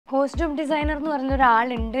Costume designer എന്ന് പറഞ്ഞ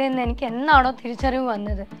ഒരാളുണ്ട് എന്ന് എനിക്ക് എന്നാണോ തിരിച്ചറിവ്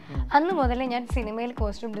വന്നത് അന്ന് മുതലേ ഞാൻ സിനിമയിൽ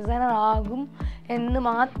കോസ്റ്റ്യൂം ഡിസൈനർ ആകും എന്ന്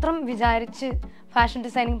മാത്രം വിചാരിച്ച് ഫാഷൻ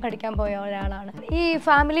ഡിസൈനിങ് പഠിക്കാൻ പോയ ഒരാളാണ്. ഈ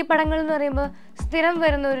ഫാമിലി പടങ്ങൾ എന്ന് പറയുമ്പോൾ സ്ഥിരം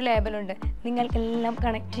വരുന്ന ഒരു ലേബലുണ്ട്, നിങ്ങൾക്കെല്ലാം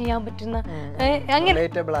കണക്ട് ചെയ്യാൻ പറ്റുന്ന,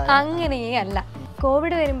 അങ്ങനെയേ അല്ല.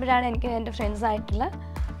 കോവിഡ് വരുമ്പോഴാണ് എനിക്ക് എൻ്റെ ഫ്രണ്ട്സ് ആയിട്ടുള്ള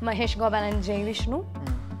മഹേഷ് ഗോപാലൻ, ജയ് വിഷ്ണു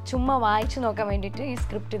ചുമ്മാ വായിച്ചു നോക്കാൻ വേണ്ടിയിട്ട് ഈ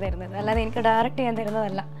സ്ക്രിപ്റ്റ് തരുന്നത്, അല്ലാതെ എനിക്ക് ഡയറക്റ്റ് ചെയ്യാൻ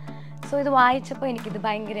തരുന്നതല്ല. സോ ഇത് വായിച്ചപ്പോൾ എനിക്കിത്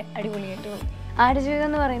ഭയങ്കര അടിപൊളിയായിട്ട് തോന്നി. ആടുജീവിതം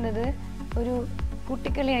എന്ന് പറയുന്നത് ഒരു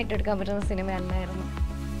കുട്ടിക്കളിയായിട്ട് എടുക്കാൻ പറ്റുന്ന സിനിമയല്ലായിരുന്നു.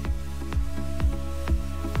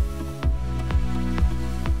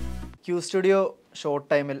 ക്യൂ സ്റ്റുഡിയോ ഷോർട്ട്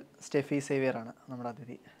ടൈമിൽ സ്റ്റെഫി സേവിയർ ആണ് നമ്മുടെ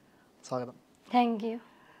അതിഥി. സ്വാഗതം. Thank you.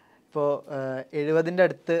 ഇപ്പോൾ 70ൻ്റെ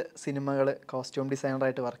അടുത്ത് സിനിമകൾ കോസ്റ്റ്യൂം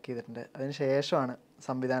ഡിസൈനറായിട്ട് വർക്ക് ചെയ്തിട്ടുണ്ട്. അതിന് ശേഷമാണ്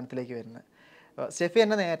സംവിധാനത്തിലേക്ക് വരുന്നത്. സ്റ്റെഫി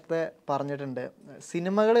എന്നെ നേരത്തെ പറഞ്ഞിട്ടുണ്ട്,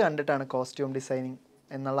 സിനിമകൾ കണ്ടിട്ടാണ് കോസ്റ്റ്യൂം ഡിസൈനിങ്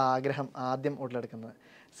എന്നുള്ള ആഗ്രഹം ആദ്യം ഉടലെടുക്കുന്നത്.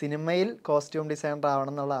 സിനിമയിൽ കോസ്റ്റ്യൂം ഡിസൈനർ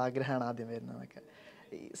ആവണം എന്നുള്ള ആഗ്രഹമാണ് ആദ്യം വരുന്നതൊക്കെ.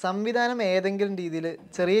 സംവിധാനം ഏതെങ്കിലും രീതിയിൽ,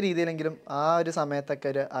 ചെറിയ രീതിയിലെങ്കിലും ആ ഒരു സമയത്തൊക്കെ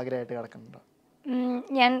ഒരു ആഗ്രഹമായിട്ട് കിടക്കുന്നുണ്ടോ?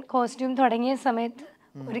 ഞാൻ കോസ്റ്റ്യൂം തുടങ്ങിയ സമയത്ത്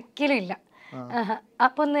ഒരിക്കലും ഇല്ല.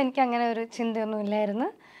 അപ്പോൾ ഒന്നും എനിക്ക് അങ്ങനെ ഒരു ചിന്തയൊന്നും ഇല്ലായിരുന്നു.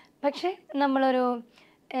 പക്ഷേ നമ്മളൊരു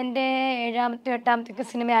എൻ്റെ 7ാമത്തെ 8ാമത്തെ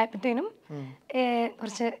സിനിമ ആയപ്പോഴത്തേനും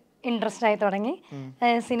കുറച്ച് ഇൻട്രസ്റ്റ് ആയി തുടങ്ങി.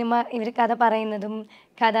 സിനിമ ഇവർ കഥ പറയുന്നതും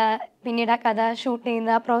പിന്നീട് ആ കഥ ഷൂട്ട് ചെയ്യുന്ന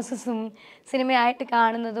ആ പ്രോസസ്സും സിനിമയായിട്ട്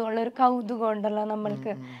കാണുന്നതും ഉള്ളൊരു കൗതുകം ഉണ്ടല്ലോ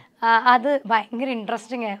നമ്മൾക്ക്, അത് ഭയങ്കര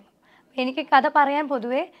ഇൻട്രസ്റ്റിംഗ് ആയിരുന്നു. എനിക്ക് കഥ പറയാൻ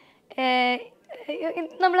പൊതുവേ,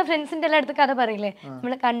 നമ്മളെ ഫ്രണ്ട്സിൻ്റെ എല്ലാ അടുത്ത് കഥ പറയില്ലേ,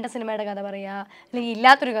 നമ്മൾ കണ്ട സിനിമയുടെ കഥ പറയുക അല്ലെങ്കിൽ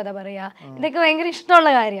ഇല്ലാത്തൊരു കഥ പറയുക, ഇതൊക്കെ ഭയങ്കര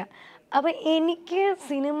ഇഷ്ടമുള്ള കാര്യമാണ്. അപ്പോൾ എനിക്ക്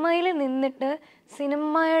സിനിമയിൽ നിന്നിട്ട്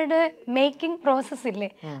സിനിമയുടെ മേക്കിംഗ് പ്രോസസ്സില്ലേ,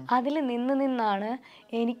 അതിൽ നിന്നാണ്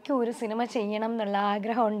എനിക്ക് ഒരു സിനിമ ചെയ്യണം എന്നുള്ള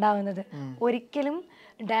ആഗ്രഹം ഉണ്ടാവുന്നത്. ഒരിക്കലും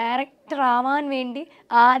ഡയറക്ടർ ആവാൻ വേണ്ടി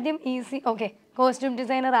ആദ്യം ഓക്കെ കോസ്റ്റ്യൂം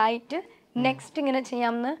ഡിസൈനർ ആയിട്ട് നെക്സ്റ്റ് ഇങ്ങനെ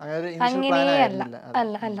ചെയ്യാമെന്ന് അങ്ങനെയേ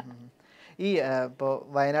അല്ല. ഈ ഇപ്പോൾ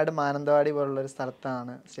വയനാട് മാനന്തവാടി പോലുള്ളൊരു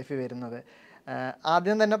സ്ഥലത്താണ് സ്റ്റെഫി വരുന്നത്.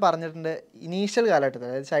 ആദ്യം തന്നെ പറഞ്ഞിട്ടുണ്ട്, ഇനീഷ്യൽ കാലഘട്ടത്തിൽ,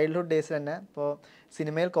 അതായത് ചൈൽഡ്ഹുഡ് ഡേയ്സിൽ തന്നെ ഇപ്പോൾ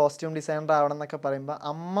സിനിമയിൽ കോസ്റ്റ്യൂം ഡിസൈനർ ആവണം എന്നൊക്കെ പറയുമ്പോൾ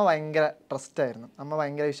അമ്മ ഭയങ്കര ട്രസ്റ്റായിരുന്നു. അമ്മ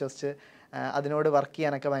ഭയങ്കര വിശ്വസിച്ച് അതിനോട് വർക്ക്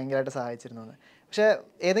ചെയ്യാനൊക്കെ ഭയങ്കരമായിട്ട് സഹായിച്ചിരുന്നു. പക്ഷേ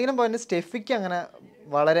ഏതെങ്കിലും പോയിന്റ് സ്റ്റെഫിക്ക് അങ്ങനെ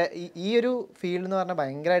വളരെ ഈ ഒരു ഫീൽഡ് എന്ന് പറഞ്ഞാൽ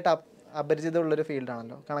ഭയങ്കരമായിട്ട് അപരിചിതമുള്ളൊരു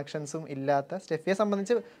ഫീൽഡാണല്ലോ, കണക്ഷൻസും ഇല്ലാത്ത സ്റ്റെഫിയെ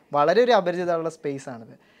സംബന്ധിച്ച് വളരെ ഒരു അപരിചിതമുള്ള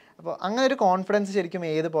സ്പേസാണിത്. അപ്പോൾ അങ്ങനെ ഒരു കോൺഫിഡൻസ് ശരിക്കും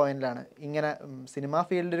ഏത് പോയിന്റിലാണ് ഇങ്ങനെ സിനിമാ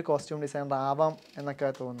ഫീൽഡിൽ ഒരു കോസ്റ്റ്യൂം ഡിസൈനർ ആവാം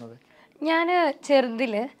എന്നൊക്കെ തോന്നുന്നത്? ഞാൻ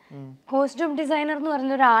ചെറുതിൽ കോസ്റ്റ്യൂം ഡിസൈനർ എന്ന്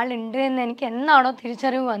പറഞ്ഞ ഒരാളുണ്ട് എന്ന് എനിക്ക് എന്നാണോ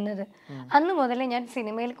തിരിച്ചറിവ് വന്നത് അന്ന് മുതലേ ഞാൻ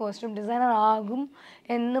സിനിമയിൽ കോസ്റ്റ്യൂം ഡിസൈനർ ആകും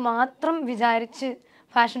എന്ന് മാത്രം വിചാരിച്ച്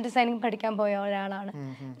ഫാഷൻ ഡിസൈനിങ് പഠിക്കാൻ പോയ ഒരാളാണ്.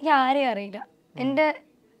 എനിക്ക് ആരെയും അറിയില്ല. എൻ്റെ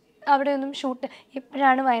അവിടെ ഒന്നും ഷൂട്ട്,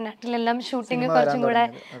 ഇപ്പോഴാണ് വയനാട്ടിലെല്ലാം ഷൂട്ടിങ് കുറച്ചും കൂടെ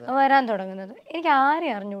വരാൻ തുടങ്ങുന്നത്. എനിക്ക്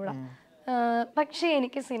ആരെയും അറിഞ്ഞുകൂടാ. പക്ഷേ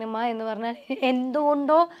എനിക്ക് സിനിമ എന്ന് പറഞ്ഞാൽ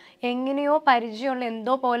എന്തുകൊണ്ടോ എങ്ങനെയോ പരിചയമുള്ള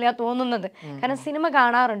എന്തോ പോലെയാണ് തോന്നുന്നത്. കാരണം സിനിമ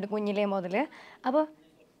കാണാറുണ്ട് കുഞ്ഞിലേ മുതൽ. അപ്പോൾ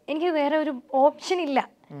എനിക്ക് വേറെ ഒരു ഓപ്ഷൻ ഇല്ല,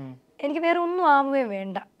 എനിക്ക് വേറെ ഒന്നും ആവുകയും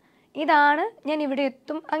വേണ്ട. ഇതാണ് ഞാൻ ഇവിടെ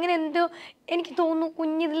എത്തും അങ്ങനെ എന്തോ എനിക്ക് തോന്നുന്നു.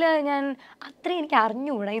 കുഞ്ഞിതിൽ ഞാൻ അത്രയും എനിക്ക്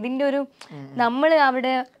അറിഞ്ഞുകൂടാ ഇതിൻ്റെ ഒരു, നമ്മൾ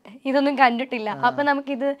അവിടെ ഇതൊന്നും കണ്ടിട്ടില്ല. അപ്പൊ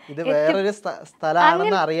നമുക്കിത്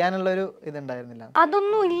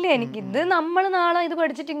അതൊന്നും ഇല്ല എനിക്കിത്. നമ്മൾ നാളെ ഇത്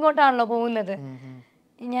പഠിച്ചിട്ട് ഇങ്ങോട്ടാണല്ലോ പോകുന്നത്.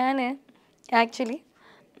 ഞാൻ actually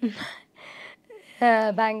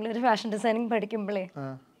Bangalore fashion designing പഠിക്കുമ്പോഴേ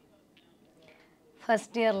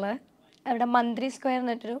first ഇയറിൽ അവിടെ മന്ത്രി സ്ക്വയർ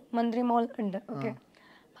എന്നിട്ടൊരു മന്ത്രി മോൾ ഉണ്ട്. ഓക്കെ,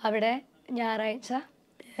 അവിടെ ഞായറാഴ്ച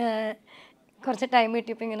കുറച്ച് ടൈം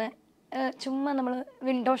കിട്ടിയപ്പോൾ ഇങ്ങനെ ചുമ്മാ നമ്മൾ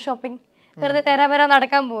വിൻഡോ ഷോപ്പിംഗ് വെറുതെ തരാ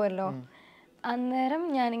നടക്കാൻ പോവല്ലോ. അന്നേരം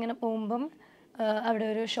ഞാനിങ്ങനെ പോകുമ്പം അവിടെ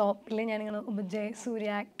ഒരു ഷോപ്പിൽ ഞാനിങ്ങനെ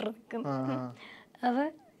ജയസൂര്യ ആക്ടർ നിൽക്കും. അപ്പോൾ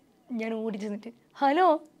ഞാൻ ഓടി ചെന്നിട്ട് ഹലോ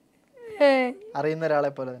അറിയുന്ന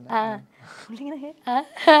ഒരാളെ പോലെ പുള്ളിങ്ങനെ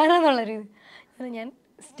ആരാന്നുള്ളൊരു ഇത്, ഞാൻ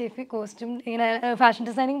സ്റ്റെഫി കോസ്റ്റ്യൂം ഇങ്ങനെ ഫാഷൻ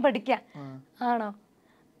ഡിസൈനിങ് പഠിക്കാം. ആണോ?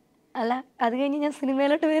 അല്ല, അത് കഴിഞ്ഞ് ഞാൻ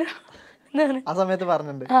സിനിമയിലോട്ട് വരും ആ സമയത്ത്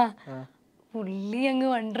പറഞ്ഞിട്ടുണ്ട്. പുള്ളി അങ്ങ്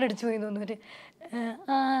വണ്ടടിച്ചു പോയി തോന്നുന്നു.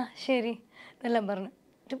 ആ ശരി എന്നെല്ലാം പറഞ്ഞു.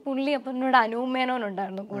 പുള്ളി അപ്പം എന്നോട്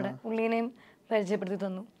അനുമേനോനുണ്ടായിരുന്നു കൂടെ, പുള്ളീനെയും പരിചയപ്പെടുത്തി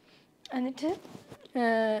തന്നു. എന്നിട്ട്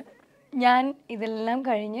ഞാൻ ഇതെല്ലാം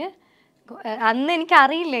കഴിഞ്ഞ്, അന്ന്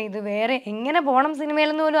എനിക്കറിയില്ല ഇത് വേറെ എങ്ങനെ പോകണം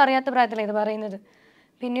സിനിമയിലെന്ന് പോലും അറിയാത്ത പ്രായത്തിലാണ് ഇത് പറയുന്നത്.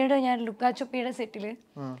 പിന്നീട് ഞാൻ ലുക്കാച്ചുപ്പിയുടെ സെറ്റിൽ,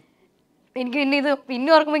 എനിക്ക് പിന്നെ ഇത് പിന്നെ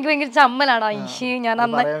ഓർക്കുമ്പോൾ എനിക്ക് ഭയങ്കര ചമ്മലാണ്. അയ്യേ ഞാൻ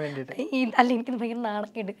അല്ല, എനിക്കിത് ഭയങ്കര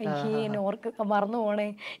നാണക്കേട്, അയ്യേ എന്നെ മറന്നു പോണേ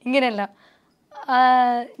ഇങ്ങനെയല്ല.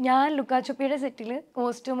 ഞാൻ ലുക്കാച്ചുപ്പിയുടെ സെറ്റിൽ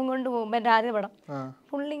കോസ്റ്റ്യൂമും കൊണ്ട് പോകുമ്പോൾ എൻ്റെ ആദ്യ പടം,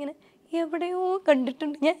 പുള്ളി ഇങ്ങനെ എവിടെയോ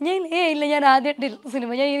കണ്ടിട്ടുണ്ട്. ഇല്ല, ഞാൻ ആദ്യമായിട്ട് ഇരുന്ന സിനിമ,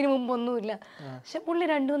 ഞാൻ ഇതിന് മുമ്പൊന്നുമില്ല. പക്ഷെ പുള്ളി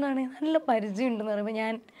 2-3 നല്ല പരിചയം ഉണ്ടെന്ന് പറയുമ്പോൾ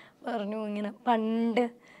ഞാൻ പറഞ്ഞു ഇങ്ങനെ പണ്ട്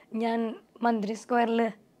ഞാൻ മന്ത്രി സ്ക്വയറിൽ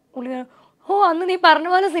പുള്ളി ഓ അന്ന് നീ പറഞ്ഞ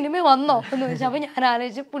പോലെ സിനിമ വന്നോ എന്ന് ചോദിച്ചു. അപ്പോൾ ഞാൻ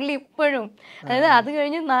ആലോചിച്ചു പുള്ളി ഇപ്പോഴും, അതായത് അത്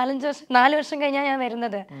കഴിഞ്ഞ് 4 വർഷം കഴിഞ്ഞാൽ ഞാൻ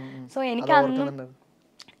വരുന്നത്. സോ എനിക്ക് അന്നും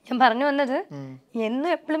ഞാൻ പറഞ്ഞു വന്നത് എന്നും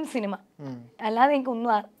എപ്പോഴും സിനിമ, അല്ലാതെ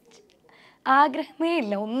എനിക്കൊന്നും ആഗ്രഹമേ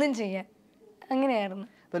ഇല്ല ഒന്നും ചെയ്യാൻ. അങ്ങനെയായിരുന്നു.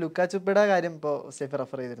 ഇപ്പോൾ ലുക്ക ചുപ്പയുടെ കാര്യം ഇപ്പോൾ സ്റ്റെഫി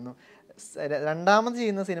റെഫർ ചെയ്തിരുന്നു. രണ്ടാമത്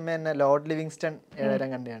ചെയ്യുന്ന സിനിമ തന്നെ ലോർഡ് ലിവിങ്സ്റ്റൺ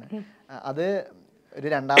 7000 കണ്ടിയാണ്. അത് ഒരു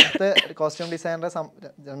രണ്ടാമത്തെ കോസ്റ്റ്യൂം ഡിസൈനറെ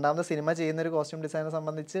രണ്ടാമത്തെ സിനിമ ചെയ്യുന്ന ഒരു കോസ്റ്റ്യൂം ഡിസൈനറെ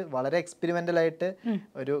സംബന്ധിച്ച് വളരെ എക്സ്പെരിമെൻ്റലായിട്ട്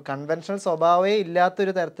ഒരു കൺവെൻഷണൽ സ്വഭാവമേ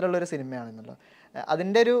ഇല്ലാത്തൊരു തരത്തിലുള്ളൊരു സിനിമയാണെന്നുള്ളത്.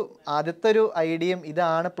 അതിൻ്റെ ഒരു ആദ്യത്തെ ഒരു ഐഡിയയും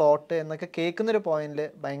ഇതാണ് പ്ലോട്ട് എന്നൊക്കെ കേൾക്കുന്നൊരു പോയിന്റിൽ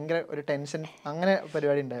ഭയങ്കര ഒരു ടെൻഷൻ അങ്ങനെ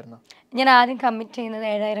പരിപാടി ഉണ്ടായിരുന്നു. ഞാൻ ആദ്യം കമ്മിറ്റ് ചെയ്യുന്നത്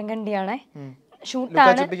 7000 കണ്ടിയാണ്.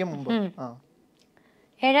 ഷൂട്ടാണ് മുമ്പ്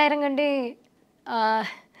 7000 കണ്ടി.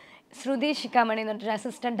 ശ്രുതി ശിഖാമണി എന്ന് പറഞ്ഞൊരു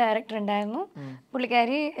അസിസ്റ്റന്റ് ഡയറക്ടർ ഉണ്ടായിരുന്നു.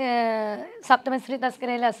 പുള്ളിക്കാരി സപ്തമശ്രീ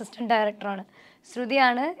തസ്കരയിലെ അസിസ്റ്റന്റ് ഡയറക്ടറാണ്.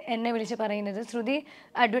 ശ്രുതിയാണ് എന്നെ വിളിച്ച് പറയുന്നത്. ശ്രുതി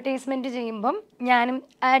അഡ്വർടൈസ്മെന്റ് ചെയ്യുമ്പം ഞാനും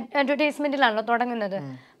അഡ്വർടൈസ്മെന്റിലാണല്ലോ തുടങ്ങുന്നത്.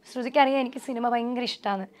 ശ്രുതിക്കറിയാം എനിക്ക് സിനിമ ഭയങ്കര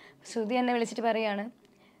ഇഷ്ടമാണ്. ശ്രുതി എന്നെ വിളിച്ചിട്ട് പറയാണ്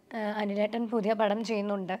അനിലേട്ടൻ പുതിയ പടം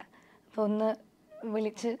ചെയ്യുന്നുണ്ട്, അപ്പോൾ ഒന്ന്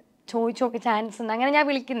വിളിച്ച് ചോദിച്ചു നോക്കി ചാൻസ് ഉണ്ട്. അങ്ങനെ ഞാൻ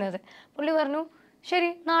വിളിക്കുന്നത്. പുള്ളി പറഞ്ഞു ശരി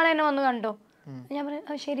നാളെ എന്നെ വന്ന് കണ്ടോ. ഞാൻ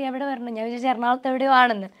പറഞ്ഞു ശരി എവിടെ വരണം. ഞാൻ വിചാരിച്ചു എറണാകുളത്ത് എവിടെയോ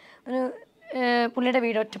ആണെന്ന്. ഒരു പുള്ളിയുടെ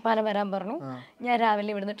വീട് ഒറ്റപ്പാലം വരാൻ പറഞ്ഞു. ഞാൻ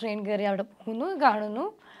രാവിലെ ഇവിടുന്ന് ട്രെയിൻ കയറി അവിടെ പോകുന്നു,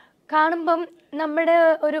 കാണുമ്പം നമ്മുടെ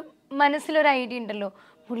ഒരു മനസ്സിലൊരു ഐഡിയ ഉണ്ടല്ലോ.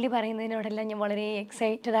 പുള്ളി പറയുന്നതിനോടെല്ലാം ഞാൻ വളരെ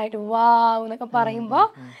എക്സൈറ്റഡ് ആയിട്ട് വാവ് എന്നൊക്കെ പറയുമ്പോൾ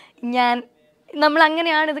നമ്മൾ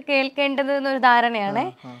അങ്ങനെയാണ് ഇത് കേൾക്കേണ്ടത് എന്നൊരു ധാരണയാണ്.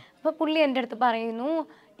 അപ്പോൾ പുള്ളി എൻ്റെ അടുത്ത് പറയുന്നു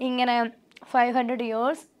ഇങ്ങനെ 500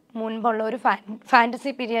 years മുൻപുള്ള ഒരു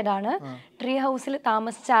ഫാൻറ്റസി പീരിയഡാണ്, ട്രീ ഹൗസിൽ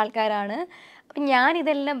താമസിച്ച ആൾക്കാരാണ്. അപ്പം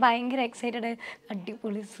ഞാനിതെല്ലാം ഭയങ്കര എക്സൈറ്റഡ്,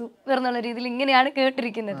 അടിപൊളി സൂപ്പർ എന്നുള്ള രീതിയിൽ ഇങ്ങനെയാണ്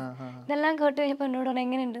കേട്ടിരിക്കുന്നത്. ഇതെല്ലാം കേട്ട് കഴിഞ്ഞപ്പോൾ എന്നോട് പറഞ്ഞു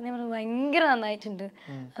എങ്ങനെയുണ്ട്. ഞാൻ പറഞ്ഞു ഭയങ്കര നന്നായിട്ടുണ്ട്.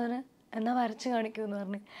 അതിന് എന്നാൽ വരച്ച് കാണിക്കുമെന്ന്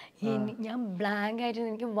പറഞ്ഞ് ഞാൻ ബ്ലാങ്ക് ആയിട്ട്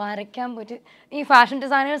എനിക്ക് വരയ്ക്കാൻ പറ്റും. ഈ ഫാഷൻ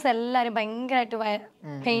ഡിസൈനേഴ്സ് എല്ലാവരും ഭയങ്കരമായിട്ട്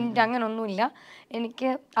പെയിൻറ്റ് അങ്ങനെയൊന്നുമില്ല. എനിക്ക്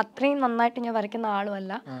അത്രയും നന്നായിട്ട് ഞാൻ വരയ്ക്കുന്ന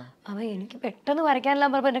ആളുമല്ല. അപ്പോൾ എനിക്ക് പെട്ടെന്ന് വരയ്ക്കാനെല്ലാം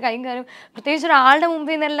പറയുമ്പോൾ എൻ്റെ കൈയും കാര്യം, പ്രത്യേകിച്ച് ഒരാളുടെ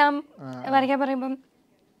മുമ്പിൽ നിന്നെല്ലാം വരയ്ക്കാൻ പറയുമ്പം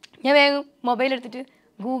ഞാൻ വേഗം മൊബൈൽ എടുത്തിട്ട്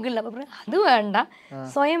ഗൂഗിളിൽ അപ്പോൾ പറയും അത് വേണ്ട,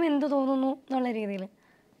 സ്വയം എന്ത് തോന്നുന്നു എന്നുള്ള രീതിയിൽ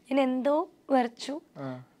ഞാൻ എന്തോ വരച്ചു.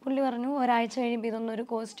 പുള്ളി പറഞ്ഞു ഒരാഴ്ച കഴിയുമ്പോൾ ഇതൊന്നൊരു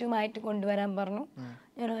കോസ്റ്റ്യൂമായിട്ട് കൊണ്ടുവരാൻ പറഞ്ഞു.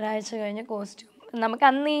 ഞാൻ ഒരാഴ്ച കഴിഞ്ഞ് കോസ്റ്റ്യൂം, നമുക്ക്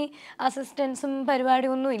അന്ന് ഈ അസിസ്റ്റൻസും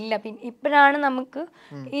പരിപാടിയൊന്നും ഇല്ല. പിന്നെ ഇപ്പോഴാണ് നമുക്ക്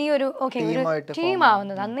ഈ ഒരു ഒരു ടീം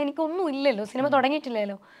ആവുന്നത്. അന്ന് എനിക്കൊന്നും ഇല്ലല്ലോ, സിനിമ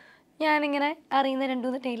തുടങ്ങിയിട്ടില്ലല്ലോ. ഞാനിങ്ങനെ അറിയുന്ന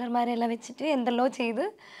 2-3 ടൈലർമാരെല്ലാം വെച്ചിട്ട് എന്തെല്ലോ ചെയ്ത്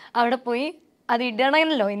അവിടെ പോയി അത്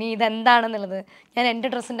ഇടണമല്ലോ ഇനി ഇതെന്താണെന്നുള്ളത്. ഞാൻ എൻ്റെ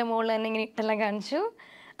ഡ്രസ്സിൻ്റെ മുകളിൽ തന്നെ ഇങ്ങനെ ഇട്ടെല്ലാം കാണിച്ചു.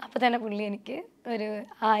 അപ്പോൾ തന്നെ പുള്ളി എനിക്ക് ഒരു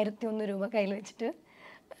 1001 രൂപ കയ്യിൽ വെച്ചിട്ട്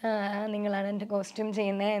നിങ്ങളാണ് എൻ്റെ കോസ്റ്റ്യൂം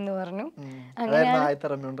ചെയ്യുന്നത് എന്ന് പറഞ്ഞു. അങ്ങനെയാണ്.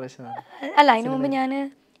 അല്ല അതിനു മുമ്പ് ഞാൻ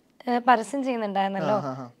പരസ്യം ചെയ്യുന്നുണ്ടായിരുന്നല്ലോ.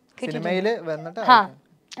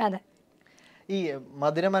 അതെ. ഈ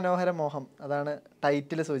മധുരമനോഹര മോഹം അതാണ്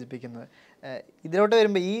ടൈറ്റിൽ സൂചിപ്പിക്കുന്നത്. ഇതിലോട്ട്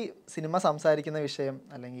വരുമ്പോൾ ഈ സിനിമ സംസാരിക്കുന്ന വിഷയം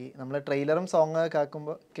അല്ലെങ്കിൽ നമ്മൾ ട്രെയിലറും സോങ്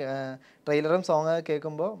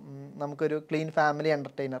കേൾക്കുമ്പോൾ നമുക്കൊരു ക്ലീൻ ഫാമിലി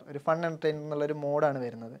എൻ്റർടൈനർ, ഒരു ഫൺ എൻ്റർടൈനർ എന്നുള്ളൊരു മോഡാണ്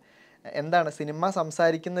വരുന്നത്. എന്താണ് സിനിമ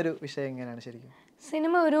സംസാരിക്കുന്നൊരു വിഷയം എങ്ങനെയാണ് ശരിക്കും?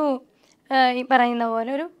 സിനിമ ഒരു ഈ പറയുന്ന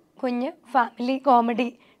പോലെ ഒരു കുഞ്ഞ് ഫാമിലി കോമഡി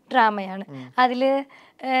ഡ്രാമയാണ്. അതിൽ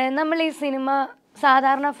നമ്മൾ ഈ സിനിമ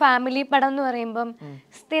സാധാരണ ഫാമിലി പടം എന്ന് പറയുമ്പം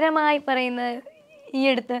സ്ഥിരമായി പറയുന്ന ഈ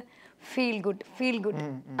അടുത്ത് ഫീൽ ഗുഡ്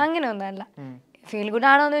അങ്ങനെ ഒന്നല്ല. ഫീൽ ഗുഡ്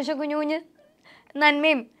ആണോ എന്ന് വെച്ചാൽ കുഞ്ഞു കുഞ്ഞ്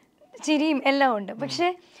നന്മയും ചിരിയും എല്ലാം ഉണ്ട്. പക്ഷെ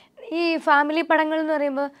ഈ ഫാമിലി പടങ്ങൾ എന്ന്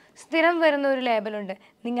പറയുമ്പോൾ സ്ഥിരം വരുന്ന ഒരു ലേബലുണ്ട്,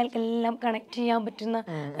 നിങ്ങൾക്കെല്ലാം കണക്ട് ചെയ്യാൻ പറ്റുന്ന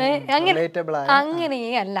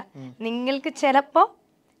അങ്ങനെയേ അല്ല. നിങ്ങൾക്ക് ചിലപ്പോൾ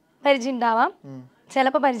പരിചയം ഉണ്ടാവാം,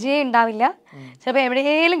 ചിലപ്പോൾ പരിചയം ഉണ്ടാവില്ല, ചിലപ്പോൾ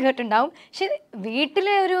എവിടെയെങ്കിലും കേട്ടുണ്ടാവും. പക്ഷെ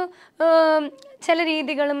വീട്ടിലെ ഒരു ചില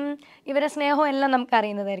രീതികളും ഇവരെ സ്നേഹവും എല്ലാം നമുക്ക്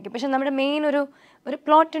അറിയുന്നതായിരിക്കും. പക്ഷെ നമ്മുടെ മെയിൻ ഒരു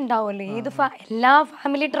പ്ലോട്ട് ഉണ്ടാവുമല്ലോ. എല്ലാ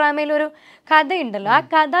ഫാമിലി ഡ്രാമയിലും ഒരു കഥയുണ്ടല്ലോ. ആ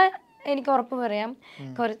കഥ എനിക്ക് ഉറപ്പ് പറയാം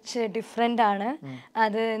കുറച്ച് ഡിഫറെൻ്റ് ആണ്.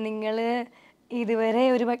 അത് നിങ്ങൾ ഇതുവരെ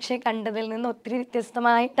ഒരു പക്ഷേ കണ്ടതിൽ നിന്ന് ഒത്തിരി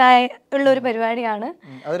വ്യത്യസ്തമായിട്ടുള്ള ഒരു പരിപാടിയാണ്.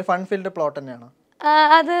 അതൊരു ഫൺ ഫീൽഡ് പ്ലോട്ട് തന്നെയാണോ?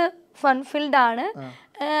 അത് ഫൺ ഫീൽഡ് ആണ്.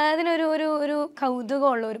 അതിനൊരു ഒരു ഒരു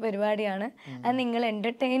കൗതുകമുള്ള ഒരു പരിപാടിയാണ്. അത് നിങ്ങൾ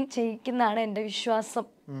എൻ്റർടൈൻ ചെയ്യിക്കുന്നതാണ് എൻ്റെ വിശ്വാസം.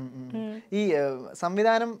 ഈ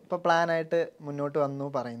സംവിധാനം ഇപ്പോൾ പ്ലാനായിട്ട് മുന്നോട്ട് വന്നു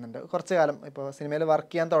പറയുന്നുണ്ട്. കുറച്ച് കാലം ഇപ്പോൾ സിനിമയിൽ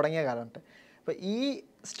വർക്ക് ചെയ്യാൻ തുടങ്ങിയ കാലമുണ്ട്. അപ്പോൾ ഈ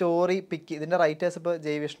സ്റ്റോറി ഇതിൻ്റെ റൈറ്റേഴ്സ് ഇപ്പോൾ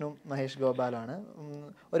ജയവിഷ്ണുവും മഹേഷ് ഗോപാലാണ്.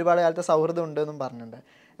 ഒരുപാട് കാലത്തെ സൗഹൃദം ഉണ്ടെന്നും പറഞ്ഞിട്ടുണ്ട്.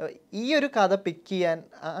 ഈ ഒരു കഥ പിക്ക് ചെയ്യാൻ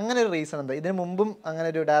അങ്ങനെ ഒരു റീസൺ എന്താ? ഇതിന് മുമ്പും അങ്ങനെ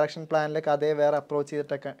ഒരു ഡയറക്ഷൻ പ്ലാനിലെ കഥയെ വേറെ അപ്രോച്ച്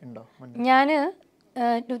ചെയ്തിട്ടൊക്കെ ഉണ്ടോ? ഞാൻ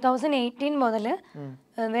 2018 മുതൽ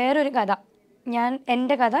വേറൊരു കഥ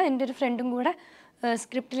എൻ്റെ കഥ എൻ്റെ ഒരു ഫ്രണ്ടും കൂടെ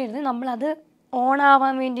സ്ക്രിപ്റ്റിലിരുന്ന് നമ്മളത്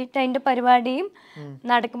ഓണാവാൻ വേണ്ടിയിട്ട് അതിൻ്റെ പരിപാടിയും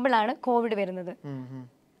നടക്കുമ്പോഴാണ് കോവിഡ് വരുന്നത്.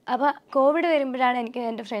 അപ്പോൾ കോവിഡ് വരുമ്പോഴാണ് എനിക്ക്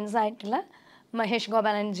എൻ്റെ ഫ്രണ്ട്സായിട്ടുള്ള മഹേഷ്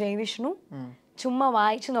ഗോപാലൻ, ജയ് വിഷ്ണു ചുമ്മാ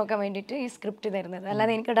വായിച്ചു നോക്കാൻ വേണ്ടിയിട്ട് ഈ സ്ക്രിപ്റ്റ് തരുന്നത്,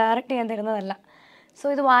 അല്ലാതെ എനിക്ക് ഡയറക്റ്റ് ചെയ്യാൻ തരുന്നതല്ല. സോ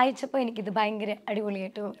ഇത് വായിച്ചപ്പോൾ എനിക്കിത് ഭയങ്കര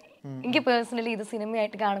അടിപൊളിയായിട്ട് തോന്നി. എനിക്ക് പേഴ്സണലി ഇത്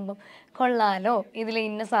സിനിമയായിട്ട് കാണുമ്പോൾ കൊള്ളാലോ, ഇതിൽ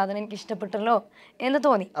ഇന്ന സാധനം എനിക്ക് ഇഷ്ടപ്പെട്ടല്ലോ എന്ന്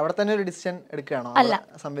തോന്നി. അവിടെ തന്നെ ഒരു ഡിസിഷൻ എടുക്കുകയാണോ? അല്ല,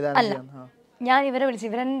 ഞാൻ ഇവരെ വിളിച്ചു.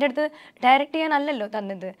 ഇവരെൻ്റെ അടുത്ത് ഡയറക്റ്റ് ചെയ്യാനല്ലല്ലോ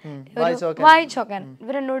തന്നത്, വായിച്ചു നോക്കാൻ.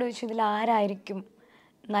 ഇവരെന്നോട് ചോദിച്ചു ഇതിൽ ആരായിരിക്കും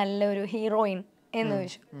നല്ലൊരു ഹീറോയിൻ എന്ന്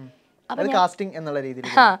ചോദിച്ചു. അപ്പൊ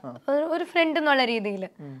ഒരു ഫ്രണ്ട് എന്നുള്ള രീതിയിൽ.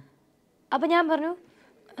 അപ്പൊ ഞാൻ പറഞ്ഞു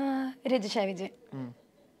രജിഷ വിജയൻ,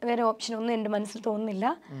 വേറെ ഓപ്ഷൻ ഒന്നും എൻ്റെ മനസ്സിൽ തോന്നുന്നില്ല,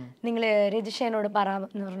 നിങ്ങൾ രജിഷേനോട്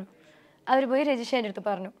പറയാമെന്ന് പറഞ്ഞു. അവർ പോയി രജിഷേൻ്റെ അടുത്ത്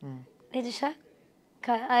പറഞ്ഞു. രജിഷ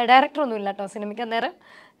ഡയറക്ടർ ഒന്നും ഇല്ല കേട്ടോ സിനിമയ്ക്ക്, അന്നേരം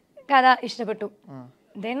കഥ ഇഷ്ടപ്പെട്ടു.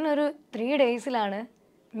 ദെൻ ഒരു 3 daysലാണ്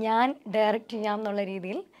ഞാൻ ഡയറക്റ്റ് ചെയ്യാം എന്നുള്ള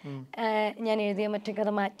രീതിയിൽ ഞാൻ എഴുതിയ മറ്റേ കഥ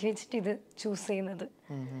മാറ്റി വെച്ചിട്ട് ഇത് ചൂസ് ചെയ്യുന്നത്.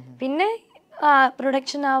 പിന്നെ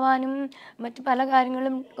പ്രൊഡക്ഷൻ ആവാനും മറ്റു പല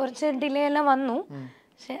കാര്യങ്ങളും കുറച്ച് ഡിലേ എല്ലാം വന്നു.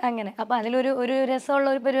 പക്ഷെ അങ്ങനെ അപ്പം അതിലൊരു രസമുള്ള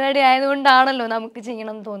ഒരു പരിപാടി ആയതുകൊണ്ടാണല്ലോ നമുക്ക്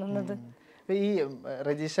ചെയ്യണം എന്ന് തോന്നുന്നത്. ഈ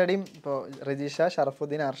രജിഷയുടെയും ഇപ്പോൾ രജിഷ,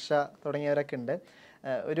 ഷറഫുദ്ദീൻ, അർഷ തുടങ്ങിയവരൊക്കെ ഉണ്ട്.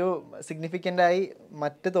 ഒരു സിഗ്നിഫിക്കൻ്റായി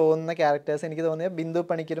മറ്റ് തോന്നുന്ന ക്യാരക്ടേഴ്സ് എനിക്ക് തോന്നിയത് ബിന്ദു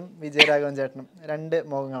പണിക്കരും വിജയരാഘവൻ ചേട്ടനും 2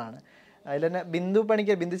 മുഖങ്ങളാണ്. അതിൽ തന്നെ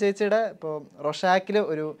ബിന്ദു ചേച്ചിയുടെ ഇപ്പോൾ റൊഷാക്കിൽ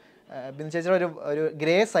ബിന്ദു ചേച്ചിയുടെ ഒരു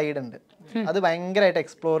ഗ്രേ സൈഡ് ഉണ്ട്, അത് ഭയങ്കരമായിട്ട്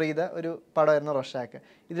എക്സ്പ്ലോർ ചെയ്ത ഒരു പടമായിരുന്നു റൊഷാക്ക്.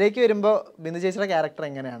 ഇതിലേക്ക് വരുമ്പോൾ ബിന്ദു ചേച്ചിയുടെ ക്യാരക്ടർ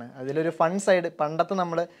എങ്ങനെയാണ്? അതിലൊരു ഫൺ സൈഡ്, പണ്ടത്തെ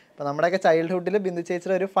ഇപ്പോൾ നമ്മുടെയൊക്കെ ചൈൽഡ്ഹുഡിൽ ബിന്ദു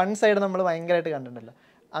ചേച്ചിയുടെ ഒരു ഫൺ സൈഡ് നമ്മൾ ഭയങ്കരമായിട്ട് കണ്ടിട്ടുണ്ടല്ലോ,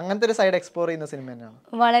 അങ്ങനത്തെ ഒരു സൈഡ് എക്സ്പ്ലോർ ചെയ്യുന്ന സിനിമ തന്നെയാണ്.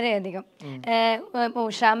 വളരെയധികം.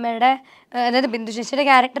 ഉഷാമ്മയുടെ, അതായത് ബിന്ദു ചേച്ചിയുടെ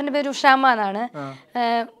ക്യാരക്ടറിന്റെ പേര് ഉഷാമ്മ എന്നാണ്.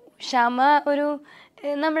 ഉഷാമ്മ ഒരു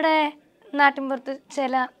നമ്മുടെ നാട്ടിൻപുറത്ത്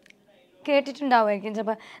ചില കേട്ടിട്ടുണ്ടാവുമായിരിക്കും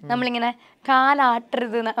ചിലപ്പോൾ, നമ്മളിങ്ങനെ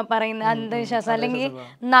കാലാട്ടരുത് പറയുന്ന അന്ധവിശ്വാസം, അല്ലെങ്കിൽ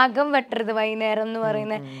നഖം വെട്ടരുത് വൈകുന്നേരം എന്ന്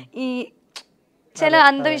പറയുന്ന ഈ ചില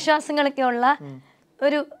അന്ധവിശ്വാസങ്ങളൊക്കെ ഉള്ള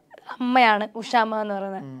ഒരു അമ്മയാണ് ഉഷാമ്മ എന്ന്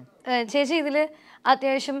പറയുന്നത്. ചേച്ചി ഇതിൽ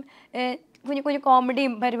അത്യാവശ്യം കുഞ്ഞു കുഞ്ഞു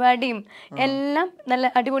കോമഡിയും പരിപാടിയും എല്ലാം നല്ല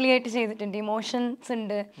അടിപൊളിയായിട്ട് ചെയ്തിട്ടുണ്ട്. ഇമോഷൻസ്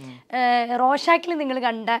ഉണ്ട്. റോഷാക്കിൽ നിങ്ങൾ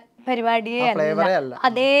കണ്ട പരിപാടിയേ അല്ല,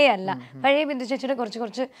 അതേ അല്ല. പഴയ ബിന്ദു ചേച്ചിയുടെ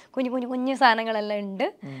കുറച്ച് കുഞ്ഞു സാധനങ്ങളെല്ലാം ഉണ്ട്.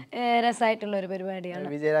 രസമായിട്ടുള്ള ഒരു പരിപാടിയാണ്.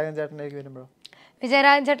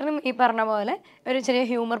 വിജയരാഘവൻ ചേട്ടനും ഈ പറഞ്ഞ പോലെ ഒരു ചെറിയ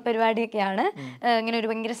ഹ്യൂമർ പരിപാടിയൊക്കെയാണ്. ഇങ്ങനെ ഒരു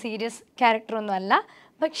ഭയങ്കര സീരിയസ് ക്യാരക്ടറൊന്നും അല്ല.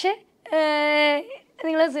 പക്ഷെ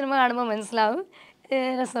നിങ്ങൾ സിനിമ കാണുമ്പോൾ മനസ്സിലാവും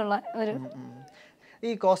രസമുള്ള ഒരു.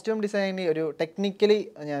 ഈ കോസ്റ്റ്യൂം ഡിസൈനിങ് ഒരു ടെക്നിക്കലി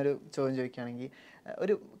ഞാനൊരു ചോദ്യം ചോദിക്കുകയാണെങ്കിൽ,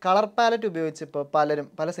 ഒരു കളർ പാലറ്റ് ഉപയോഗിച്ച് ഇപ്പോൾ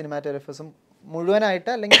പല സിനിമാറ്റോഗ്രാഫേഴ്സും മുഴുവനായിട്ട്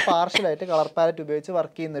അല്ലെങ്കിൽ പാർഷ്യലായിട്ട് കളർ പാലറ്റ് ഉപയോഗിച്ച്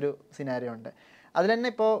വർക്ക് ചെയ്യുന്നൊരു സിനാരിയോ ഉണ്ട്. അതിൽ തന്നെ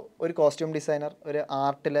ഇപ്പോൾ ഒരു കോസ്റ്റ്യൂം ഡിസൈനർ, ഒരു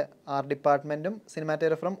ആർട്ട് ഡിപ്പാർട്ട്മെൻറ്റും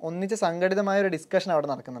സിനിമാറ്റോഗ്രാഫറും ഒന്നിച്ച് സംഘടിതമായ ഒരു ഡിസ്കഷൻ അവിടെ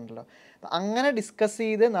നടക്കുന്നുണ്ടല്ലോ. അങ്ങനെ ഡിസ്കസ്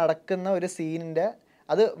ചെയ്ത് നടക്കുന്ന ഒരു സീനിൻ്റെ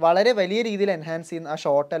അത് വളരെ വലിയ രീതിയിൽ എൻഹാൻസ് ചെയ്യുന്ന ആ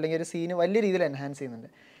ഷോട്ട് അല്ലെങ്കിൽ ഒരു സീന് വലിയ രീതിയിൽ എൻഹാൻസ് ചെയ്യുന്നുണ്ട്.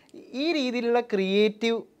 ഈ രീതിയിലുള്ള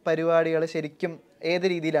ക്രിയേറ്റീവ് പരിപാടികൾ ശരിക്കും ഏത്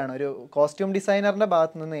രീതിയിലാണ് ഒരു കോസ്റ്റ്യൂം ഡിസൈനറിൻ്റെ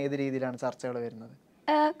ഭാഗത്തു നിന്ന് ഏത് രീതിയിലാണ് ചർച്ചകൾ വരുന്നത്?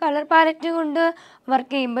 കളർ പാലറ്റ് കൊണ്ട്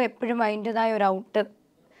വർക്ക് ചെയ്യുമ്പോൾ എപ്പോഴും അതിൻ്റെതായ ഒരു ഔട്ട്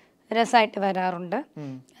രസമായിട്ട് വരാറുണ്ട്.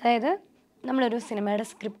 അതായത് നമ്മളൊരു സിനിമയുടെ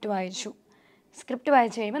സ്ക്രിപ്റ്റ്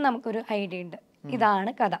വായിച്ചു കഴിയുമ്പോൾ നമുക്കൊരു ഐഡിയ ഉണ്ട്,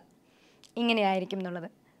 ഇതാണ് കഥ, ഇങ്ങനെയായിരിക്കും എന്നുള്ളത്.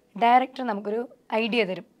 ഡയറക്ടർ നമുക്കൊരു ഐഡിയ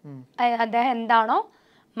തരും. അദ്ദേഹം എന്താണോ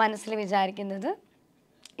മനസ്സിൽ വിചാരിക്കുന്നത്,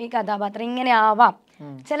 ഈ കഥാപാത്രം ഇങ്ങനെ ആവാം.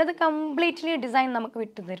 ചിലത് കംപ്ലീറ്റ്ലി ഡിസൈൻ നമുക്ക്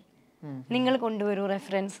വിട്ടുതരും. നിങ്ങൾ കൊണ്ടുവരൂ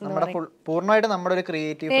റെഫറൻസ്.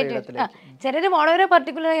 ചിലര് വളരെ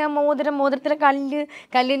പർട്ടിക്കുലർ, മോതിരത്തിലെ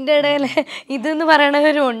കല്ലിന്റെ ഇടയിൽ ഇതെന്ന്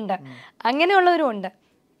പറയണവരും ഉണ്ട്, അങ്ങനെയുള്ളവരും ഉണ്ട്.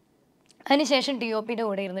 അതിനുശേഷം DOPയുടെ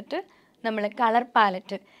കൂടെ ഇരുന്നിട്ട് നമ്മൾ കളർ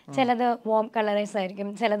പാലറ്റ്, ചിലത് വോം കളേഴ്സ് ആയിരിക്കും,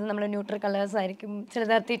 ചിലത് നമ്മൾ ന്യൂട്രൽ കളേഴ്സ് ആയിരിക്കും,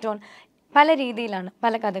 ചിലത് എർത്തി ടോൺ, പല രീതിയിലാണ്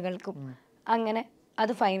പല കഥകൾക്കും. അങ്ങനെ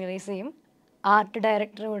അത് ഫൈനലൈസ് ചെയ്യും. ആർട്ട്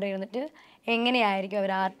ഡയറക്ടർ കൂടെ ഇരുന്നിട്ട് എങ്ങനെയായിരിക്കും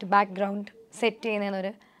അവർ ആർട്ട് ബാക്ക്ഗ്രൗണ്ട് സെറ്റ്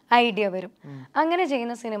ചെയ്യുന്നതെന്നൊരു ഐഡിയ വരും. അങ്ങനെ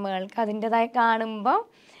ചെയ്യുന്ന സിനിമകൾക്ക് അതിൻ്റെതായി കാണുമ്പോൾ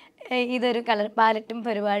ഇതൊരു കളർ പാലറ്റും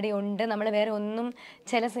പരിപാടി ഉണ്ട്. നമ്മൾ വേറെ ഒന്നും,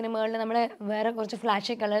 ചില സിനിമകളിൽ നമ്മൾ വേറെ കുറച്ച്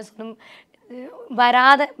ഫ്ലാഷി കളേഴ്സൊന്നും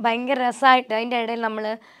വരാതെ ഭയങ്കര രസമായിട്ട് അതിൻ്റെ ഇടയിൽ നമ്മൾ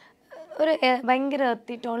ഒരു ഭയങ്കര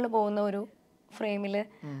എർത്തി ടോണിൽ പോകുന്ന ഒരു ഫ്രെയിമിൽ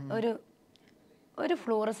ഒരു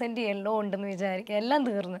ഫ്ലൂറസെൻ്റ് യെല്ലോ ഉണ്ടെന്ന് വിചാരിക്കുക, എല്ലാം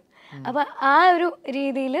തീർന്ന്. അപ്പം ആ ഒരു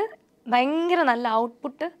രീതിയിൽ ഭയങ്കര നല്ല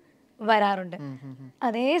ഔട്ട്പുട്ട് വരാറുണ്ട്.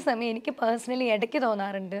 അതേസമയം എനിക്ക് പേഴ്സണലി ഇടയ്ക്ക്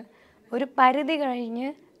തോന്നാറുണ്ട്, ഒരു പരിധി കഴിഞ്ഞ്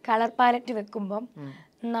കളർ പാലറ്റ് വെക്കുമ്പം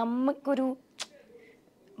നമുക്കൊരു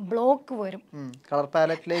ബ്ലോക്ക് വരും.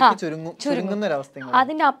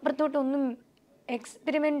 അതിൻ്റെ അപ്പുറത്തോട്ടൊന്നും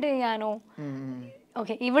എക്സ്പെരിമെന്റ് ചെയ്യാനോ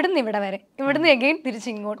ഓക്കെ ഇവിടുന്ന് ഇവിടെ വരെ, ഇവിടുന്ന് എഗെയിൻ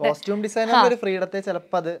തിരിച്ചിങ്ങോട്ട്. കോസ്റ്റ്യൂം ഡിസൈനറിന്റെ ഒരു ഫ്രീഡത്തെ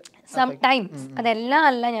ചിലപ്പോൾ അത് സംടൈംസ് അതെല്ലാം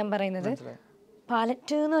അല്ല ഞാൻ പറയുന്നത്.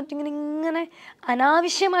 പാലറ്റ് എന്ന് പറഞ്ഞിങ്ങനെ ഇങ്ങനെ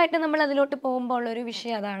അനാവശ്യമായിട്ട് നമ്മൾ അതിലോട്ട് പോകുമ്പോൾ ഉള്ളൊരു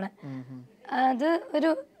വിഷയം അതാണ്. അത് ഒരു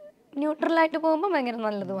ന്യൂട്രലായിട്ട് പോകുമ്പോൾ ഭയങ്കര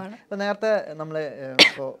നല്ലതുമാണ്. ഇപ്പോൾ നേരത്തെ നമ്മൾ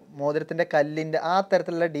ഇപ്പോൾ മോതിരത്തിൻ്റെ കല്ലിൻ്റെ ആ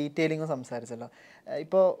തരത്തിലുള്ള ഡീറ്റെയിലിങ്ങും സംസാരിച്ചല്ലോ.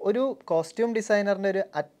 ഇപ്പോൾ ഒരു കോസ്റ്റ്യൂം ഡിസൈനറിൻ്റെ ഒരു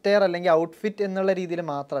അറ്റയർ അല്ലെങ്കിൽ ഔട്ട്ഫിറ്റ് എന്നുള്ള രീതിയിൽ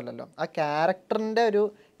മാത്രമല്ലല്ലോ, ആ ക്യാരക്ടറിൻ്റെ ഒരു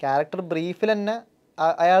ക്യാരക്ടർ ബ്രീഫിൽ തന്നെ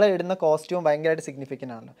അയാൾ ഇടുന്ന കോസ്റ്റ്യൂം ഭയങ്കരമായിട്ട്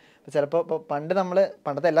സിഗ്നിഫിക്കൻ്റ് ആണല്ലോ. ഇപ്പോൾ ചിലപ്പോൾ ഇപ്പോൾ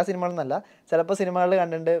പണ്ടത്തെ എല്ലാ സിനിമകളൊന്നുമല്ല, ചിലപ്പോൾ സിനിമകളിൽ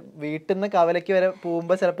കണ്ടിട്ടുണ്ട് വീട്ടിൽ നിന്ന് കവലയ്ക്ക് വരെ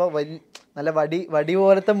പോകുമ്പോൾ ചിലപ്പോൾ നല്ല വടി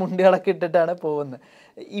പോലത്തെ മുണ്ടുകളൊക്കെ ഇട്ടിട്ടാണ് പോകുന്നത്.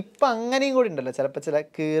 ഇപ്പം അങ്ങനെയും കൂടി ഉണ്ടല്ലോ, ചിലപ്പോൾ ചില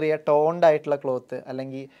കീറിയ ടോൺഡ് ആയിട്ടുള്ള ക്ലോത്ത്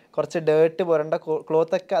അല്ലെങ്കിൽ കുറച്ച് ഡേർട്ട് പോരേണ്ട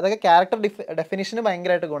ക്ലോത്തൊക്കെ, അതൊക്കെ ക്യാരക്ടർ ഡെഫിനിഷന്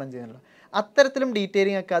ഭയങ്കരമായിട്ട് ഗുണം ചെയ്യുന്നുള്ളൂ. അത്തരത്തിലും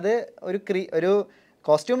ഡീറ്റെയിലിംഗ് ഒക്കെ അത് ഒരു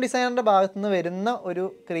കോസ്റ്റ്യൂം ഡിസൈനറിൻ്റെ ഭാഗത്തു നിന്ന് വരുന്ന ഒരു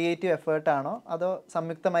ക്രിയേറ്റീവ് എഫേർട്ടാണോ അതോ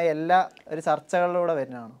സംയുക്തമായി എല്ലാ ഒരു ചർച്ചകളിലൂടെ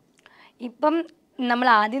വരുന്നതാണോ? ഇപ്പം നമ്മൾ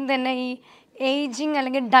ആദ്യം തന്നെ ഈ ഏജിങ്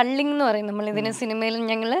അല്ലെങ്കിൽ ഡള്ളിങ് എന്ന് പറയും നമ്മൾ ഇതിന് സിനിമയിൽ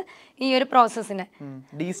ഞങ്ങൾ ഈ ഒരു പ്രോസസ്സിന്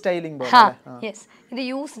ഡീസ്റ്റൈലിംഗ് യെസ് ഇത്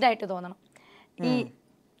യൂസ്ഡ് ആയിട്ട് തോന്നണം. ഈ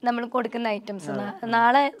നമ്മൾ കൊടുക്കുന്ന ഐറ്റംസ്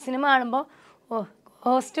നാളെ സിനിമ കാണുമ്പോൾ ഓ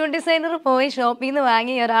കോസ്റ്റ്യൂം ഡിസൈനർ പോയി ഷോപ്പിൽ നിന്ന്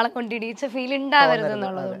വാങ്ങി ഒരാളെ കൊണ്ടിടിച്ച ഫീൽ ഉണ്ടാവരുത്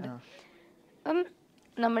എന്നുള്ളതുകൊണ്ട് അപ്പം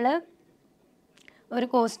നമ്മൾ ഒരു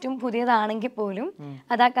കോസ്റ്റ്യൂം പുതിയതാണെങ്കിൽ പോലും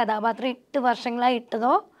അത് ആ കഥാപാത്രം 8 വർഷങ്ങളായി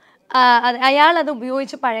ഇട്ടതോ അയാൾ അത്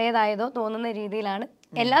ഉപയോഗിച്ച് പഴയതായതോ തോന്നുന്ന രീതിയിലാണ്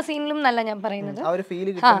എല്ലാ സീനിലും എന്നല്ല ഞാൻ പറയുന്നത്,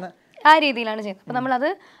 ആ രീതിയിലാണ് ചെയ്യുന്നത്. അപ്പം നമ്മളത്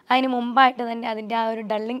അതിന് മുമ്പായിട്ട് തന്നെ അതിൻ്റെ ആ ഒരു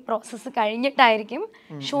ഡള്ളിങ് പ്രോസസ്സ് കഴിഞ്ഞിട്ടായിരിക്കും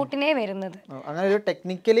ഷൂട്ടിനെ വരുന്നത്.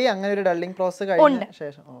 ഉണ്ട്,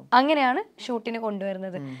 അങ്ങനെയാണ് ഷൂട്ടിന്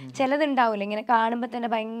കൊണ്ടുവരുന്നത്. ചിലതുണ്ടാവില്ല ഇങ്ങനെ കാണുമ്പോൾ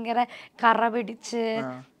തന്നെ ഭയങ്കര കറ പിടിച്ച്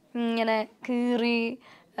ഇങ്ങനെ കീറി,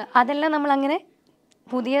 അതെല്ലാം നമ്മളങ്ങനെ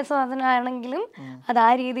പുതിയ സാധനമാണെങ്കിലും അത് ആ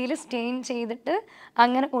രീതിയിൽ സ്റ്റെയിൻ ചെയ്തിട്ട്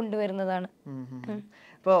അങ്ങനെ കൊണ്ടുവരുന്നതാണ്.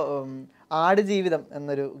 ഇപ്പോൾ ആടുജീവിതം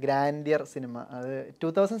എന്നൊരു ഗ്രാൻഡിയർ സിനിമ, അത്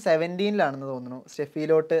 2017 തോന്നുന്നു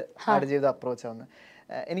സ്റ്റെഫിയിലോട്ട് ആടുജീവിതം അപ്രോച്ച് ആവുന്നത്.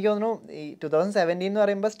 എനിക്ക് തോന്നുന്നു ഈ 2017 എന്ന്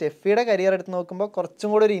പറയുമ്പോൾ സ്റ്റെഫിയുടെ കരിയർ എടുത്ത് നോക്കുമ്പോൾ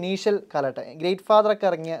കുറച്ചും കൂടെ ഒരു ഇനീഷ്യൽ കാലഘട്ടം, ഗ്രേറ്റ് ഫാദർ ഒക്കെ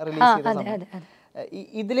ഇറങ്ങിയ റിലീസ് ചെയ്ത സമയം.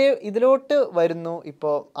 ഇതിലോട്ട് വരുന്നു.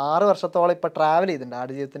 ഇപ്പോൾ 6 വർഷത്തോളം ഇപ്പോൾ ട്രാവൽ ചെയ്തിട്ടുണ്ട്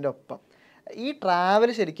ആടുജീവിതത്തിൻ്റെ ഒപ്പം. ഈ ട്രാവൽ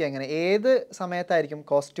ശരിക്കും എങ്ങനെ, ഏത് സമയത്തായിരിക്കും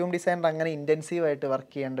കോസ്റ്റ്യൂം ഡിസൈനർ അങ്ങനെ ഇൻറ്റൻസീവായിട്ട്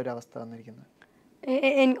വർക്ക് ചെയ്യേണ്ട ഒരു അവസ്ഥ വന്നിരിക്കുന്നത്?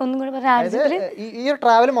 ഈ ഒരു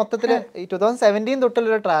ട്രാവൽ മൊത്തത്തിൽ 2017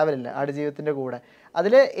 തൊട്ടുള്ളൊരു ട്രാവൽ ഇല്ല ആടുജീവിതത്തിന്റെ കൂടെ,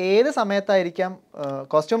 അതിൽ ഏത് സമയത്തായിരിക്കാം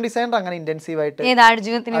കോസ്റ്റ്യൂം ഡിസൈനർ അങ്ങനെ ഇൻറ്റൻസീവായിട്ട്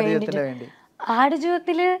ആടുജീവിതത്തിന് വേണ്ടി?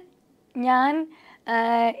 ആടുജീവിതത്തില് ഞാൻ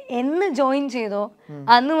എന്ന് ജോയിൻ ചെയ്തോ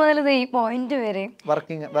അന്ന് മുതൽ ഈ പോയിന്റ് വരെ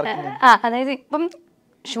അതായത് ഇപ്പം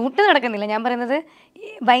ഷൂട്ട് നടക്കുന്നില്ല, ഞാൻ പറയുന്നത്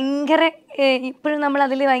ഭയങ്കര ഇപ്പോഴും നമ്മൾ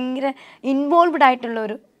അതിൽ ഭയങ്കര ഇൻവോൾവ്ഡ് ആയിട്ടുള്ള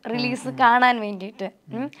ഒരു റിലീസ് കാണാൻ വേണ്ടിയിട്ട്.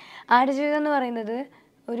 ആടുജീവിതം എന്ന് പറയുന്നത്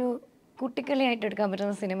ഒരു കുട്ടിക്കളിയായിട്ട് എടുക്കാൻ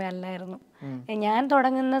പറ്റുന്ന സിനിമ അല്ലായിരുന്നു. ഞാൻ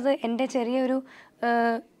തുടങ്ങുന്നത് എൻ്റെ ചെറിയൊരു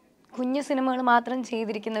കുഞ്ഞു സിനിമകൾ മാത്രം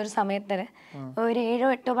ചെയ്തിരിക്കുന്ന ഒരു സമയത്ത് ഒരു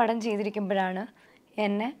 7-8 പടം ചെയ്തിരിക്കുമ്പോഴാണ്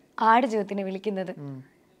എന്നെ ആടുജീവിതത്തിന് വിളിക്കുന്നത്.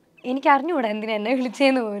 എനിക്ക് അറിഞ്ഞുകൂടാ എന്തിനാ എന്നെ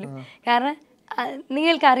വിളിച്ചതെന്ന് പോലും. കാരണം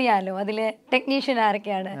നിങ്ങൾക്കറിയാലോ അതിലെ ടെക്നീഷ്യൻ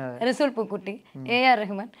ആരൊക്കെയാണ്, റസൂൽ പൂക്കുട്ടി, AR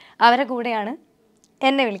റഹ്മാൻ, അവരെ കൂടെയാണ്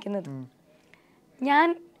എന്നെ വിളിക്കുന്നത്. ഞാൻ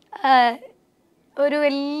ഒരു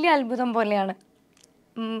വലിയ അത്ഭുതം പോലെയാണ്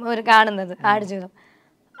ഒരു കാണുന്നത്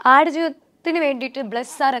ആടുജീവിതത്തിന് വേണ്ടിയിട്ട്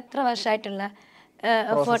ബ്ലസ് സാർ എത്ര വർഷമായിട്ടുള്ള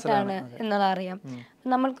എഫേർട്ടാണ് എന്നുള്ളത് അറിയാം.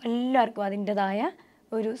 നമ്മൾക്ക് എല്ലാവർക്കും അതിൻ്റെതായ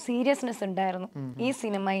ഒരു സീരിയസ്നെസ് ഉണ്ടായിരുന്നു. ഈ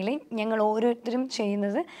സിനിമയിൽ ഞങ്ങൾ ഓരോരുത്തരും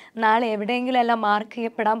ചെയ്യുന്നത് നാളെ എവിടെയെങ്കിലും എല്ലാം മാർക്ക്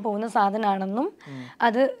ചെയ്യപ്പെടാൻ പോകുന്ന സാധനമാണെന്നും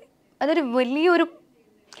അതൊരു വലിയൊരു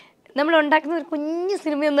നമ്മൾ ഉണ്ടാക്കുന്ന ഒരു കുഞ്ഞു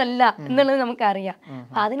സിനിമയൊന്നും അല്ല എന്നുള്ളത് നമുക്കറിയാം.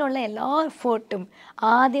 അതിനുള്ള എല്ലാ എഫേർട്ടും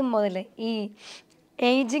ആദ്യം മുതൽ ഈ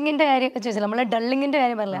ഏജിങ്ങിൻ്റെ കാര്യമൊക്കെ ചോദിച്ചാൽ നമ്മൾ ഡള്ളിങ്ങിൻ്റെ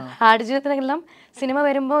കാര്യം പറയില്ല, ആടുജീവിതത്തിലെല്ലാം സിനിമ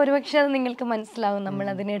വരുമ്പോൾ ഒരുപക്ഷെ അത് നിങ്ങൾക്ക് മനസ്സിലാവും നമ്മൾ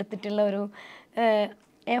അതിനെടുത്തിട്ടുള്ള ഒരു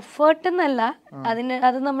എഫേർട്ട് എന്നല്ല,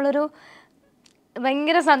 അത് നമ്മളൊരു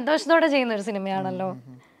ഭയങ്കര സന്തോഷത്തോടെ ചെയ്യുന്ന ഒരു സിനിമയാണല്ലോ.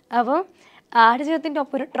 അപ്പോൾ ആടുജീവിതത്തിൻ്റെ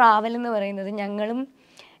ഒപ്പം ഒരു ട്രാവൽ എന്ന് പറയുന്നത് ഞങ്ങളും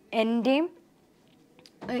എൻ്റെയും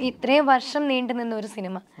ഇത്രയും വർഷം നീണ്ടു നിന്ന ഒരു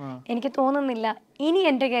സിനിമ. എനിക്ക് തോന്നുന്നില്ല ഇനി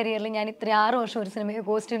എൻ്റെ കരിയറിൽ ഞാൻ ഇത്ര 6 വർഷം ഒരു സിനിമയ്ക്ക്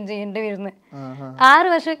കോസ്റ്റ്യൂം ചെയ്യേണ്ടി വരുന്നത്.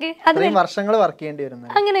 6 വർഷമൊക്കെ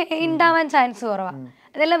അങ്ങനെ ഉണ്ടാവാൻ ചാൻസ് കുറവാണ്.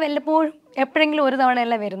 അതെല്ലാം വല്ലപ്പോഴും എപ്പോഴെങ്കിലും ഒരു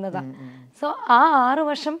തവണയെല്ലാം വരുന്നതാണ്. സോ ആ 6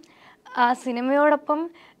 വർഷം ആ സിനിമയോടൊപ്പം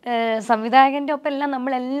സംവിധായകൻ്റെ ഒപ്പം എല്ലാം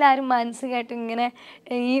നമ്മളെല്ലാവരും മാനസികമായിട്ട് ഇങ്ങനെ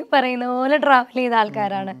ഈ പറയുന്ന പോലെ ട്രാവൽ ചെയ്ത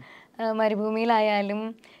ആൾക്കാരാണ്. മരുഭൂമിയിലായാലും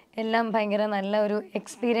എല്ലാം ഭയങ്കര നല്ല ഒരു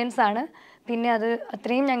എക്സ്പീരിയൻസ് ആണ്. പിന്നെ അത്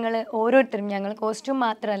അത്രയും ഞങ്ങൾ ഓരോരുത്തരും, ഞങ്ങൾ കോസ്റ്റ്യൂം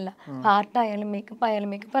മാത്രമല്ല, ആർട്ടായാലും മേക്കപ്പ് ആയാലും,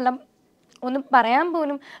 മേക്കപ്പ് എല്ലാം ഒന്നും പറയാൻ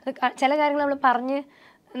പോലും ചില കാര്യങ്ങൾ നമ്മൾ പറഞ്ഞ്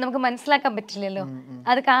നമുക്ക് മനസ്സിലാക്കാൻ പറ്റില്ലല്ലോ.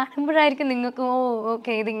 അത് കാണുമ്പോഴായിരിക്കും നിങ്ങൾക്ക്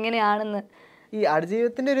ഓക്കെ ഇതിങ്ങനെയാണെന്ന് ഈ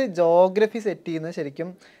ആടുജീവിതത്തിൻ്റെ ഒരു ജോഗ്രഫി സെറ്റ് ചെയ്യുന്നത് ശരിക്കും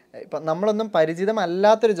ഇപ്പം നമ്മളൊന്നും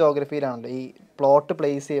പരിചിതമല്ലാത്തൊരു ജോഗ്രഫിയിലാണല്ലോ ഈ പ്ലോട്ട്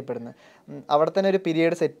പ്ലേസ് ചെയ്യപ്പെടുന്നത്. അവിടെ തന്നെ ഒരു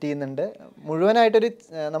പീരിയഡ് സെറ്റ് ചെയ്യുന്നുണ്ട്, മുഴുവനായിട്ടൊരു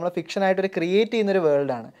നമ്മൾ ഫിക്ഷനായിട്ടൊരു ക്രിയേറ്റ് ചെയ്യുന്നൊരു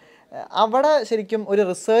വേൾഡാണ്. അവിടെ ശരിക്കും ഒരു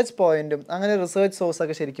റിസർച്ച് പോയിന്റും അങ്ങനെ റിസർച്ച്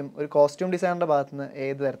സോഴ്സൊക്കെ ശരിക്കും ഒരു കോസ്റ്റ്യൂം ഡിസൈനറുടെ ഭാഗത്ത് നിന്ന്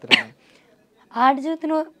ഏത് തരത്തിലാണ്?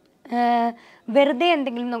 ആടുജീവിതത്തിന് വെറുതെ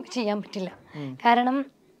എന്തെങ്കിലും നമുക്ക് ചെയ്യാൻ പറ്റില്ല. കാരണം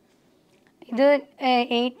ഇത്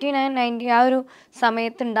 89, 90 ആ ഒരു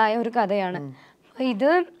സമയത്തുണ്ടായ ഒരു കഥയാണ്.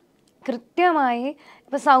 ഇത് കൃത്യമായി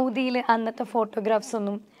ഇപ്പോൾ സൗദിയിൽ അന്നത്തെ ഫോട്ടോഗ്രാഫ്സ്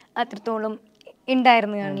ഒന്നും അത്രത്തോളം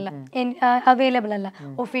ഉണ്ടായിരുന്നു കാണില്ല, അവൈലബിൾ അല്ല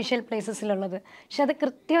ഒഫീഷ്യൽ പ്ലേസസിലുള്ളത്. പക്ഷെ അത്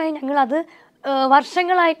കൃത്യമായി ഞങ്ങളത്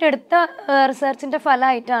വർഷങ്ങളായിട്ട് എടുത്ത റിസർച്ചിൻ്റെ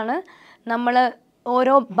ഫലമായിട്ടാണ് നമ്മൾ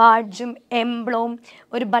ഓരോ ബാഡ്ജും എംബ്ലവും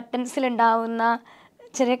ഒരു ബട്ടൺസിലുണ്ടാവുന്ന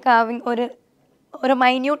ചെറിയ കാവിങ് ഒരു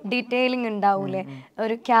മൈന്യൂട്ട് ഡീറ്റെയിലിംഗ് ഉണ്ടാവൂലേ,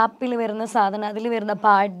 ഒരു ക്യാപ്പിൽ വരുന്ന സാധനം, അതിൽ വരുന്ന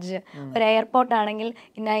ബാഡ്ജ്, ഒരു എയർപോർട്ട് ആണെങ്കിൽ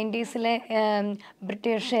 90s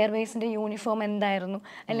ബ്രിട്ടീഷ് എയർവേസിൻ്റെ യൂണിഫോം എന്തായിരുന്നു,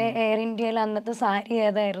 അല്ലെ എയർ ഇന്ത്യയിൽ അന്നത്തെ സാരി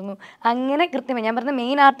ഏതായിരുന്നു, അങ്ങനെ കൃത്യമായി ഞാൻ പറഞ്ഞ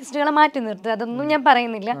മെയിൻ ആർട്ടിസ്റ്റുകളെ മാറ്റി നിർത്തുക, അതൊന്നും ഞാൻ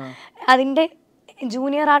പറയുന്നില്ല, അതിൻ്റെ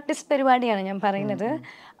ജൂനിയർ ആർട്ടിസ്റ്റ് പരിപാടിയാണ് ഞാൻ പറയുന്നത്.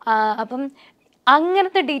 അപ്പം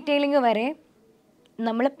അങ്ങനത്തെ ഡീറ്റെയിലിംഗ് വരെ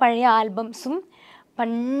നമ്മൾ പഴയ ആൽബംസും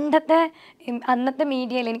അന്നത്തെ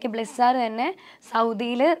മീഡിയയിൽ എനിക്ക് ബ്ലെസ്സാർ തന്നെ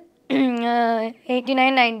സൗദിയിൽ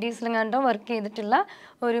 89, 90s കണ്ടോ വർക്ക് ചെയ്തിട്ടുള്ള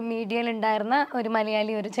ഒരു മീഡിയയിൽ ഉണ്ടായിരുന്ന ഒരു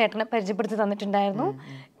മലയാളി ഒരു ചേട്ടനെ പരിചയപ്പെടുത്തി തന്നിട്ടുണ്ടായിരുന്നു.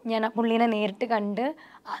 ഞാൻ ആ പുള്ളീനെ നേരിട്ട് കണ്ട്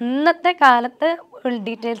അന്നത്തെ കാലത്ത്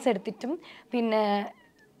ഡീറ്റെയിൽസ് എടുത്തിട്ടും പിന്നെ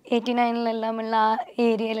 89 ഉള്ള ആ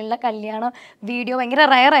ഏരിയയിലുള്ള കല്യാണ വീഡിയോ ഭയങ്കര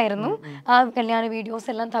റയർ ആയിരുന്നു. ആ കല്യാണ വീഡിയോസ്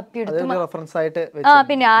എല്ലാം തപ്പിയെടുത്തു.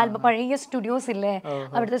 പിന്നെ ആൽബം പഴയ സ്റ്റുഡിയോസ് ഇല്ലേ,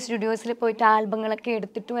 അവിടുത്തെ സ്റ്റുഡിയോസിൽ പോയിട്ട് ആൽബങ്ങളൊക്കെ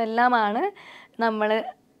എടുത്തിട്ടും എല്ലാമാണ് നമ്മൾ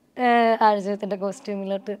ആടുജീവിതത്തിന്റെ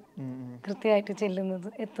കോസ്റ്റ്യൂമിലോട്ട് കൃത്യമായിട്ട്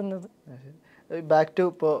എത്തുന്നത്. ബാക്ക് ടു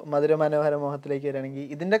ഇപ്പോൾ മധുര മനോഹര മോഹത്തിലേക്ക്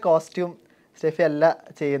വരികയാണെങ്കിൽ ഇതിന്റെ കോസ്റ്റ്യൂം സ്റ്റെഫി അല്ല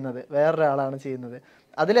ചെയ്യുന്നത്, വേറൊരാളാണ് ചെയ്യുന്നത്.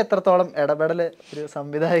 അതിലെത്രത്തോളം ഇടപെടൽ ഒരു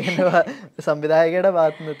സംവിധായകയുടെ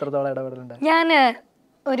ഭാഗത്ത് നിന്ന് എത്രത്തോളം ഇടപെടലുണ്ട്? ഞാൻ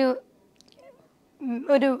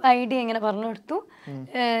ഒരു ഐഡിയ ഇങ്ങനെ പറഞ്ഞു കൊടുത്തു,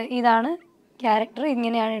 ഇതാണ് ക്യാരക്ടർ,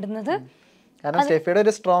 ഇങ്ങനെയാണ് ഇടുന്നത്. കാരണം സ്റ്റെഫിയുടെ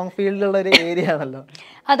ഒരു സ്ട്രോങ് ഫീൽഡിലുള്ള ഒരു ഏരിയ ആണല്ലോ.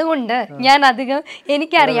 അതുകൊണ്ട് ഞാൻ അധികം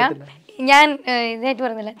എനിക്കറിയാം, ഞാൻ ഇതായിട്ട്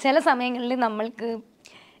പറഞ്ഞില്ല, ചില സമയങ്ങളിൽ നമ്മൾക്ക്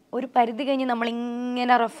ഒരു പരിധി കഴിഞ്ഞ്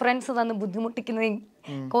നമ്മളിങ്ങനെ റെഫറൻസ് തന്ന് ബുദ്ധിമുട്ടിക്കുന്നത്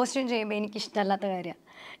കോസ്റ്റ്യൂം ചെയ്യുമ്പോൾ എനിക്കിഷ്ടമല്ലാത്ത കാര്യമാണ്.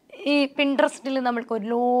 ഈ പിൻട്രസ്റ്റിൽ നമ്മൾക്ക്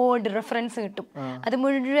ഒരുപാട് റെഫറൻസ് കിട്ടും, അത്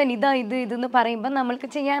മുഴുവൻ ഇതെന്ന് പറയുമ്പോൾ നമ്മൾക്ക്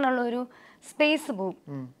ചെയ്യാനുള്ള ഒരു സ്പേസ് പോവും,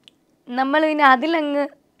 നമ്മൾ പിന്നെ അതിലങ്ങ്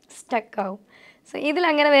സ്റ്റക്കാവും. സോ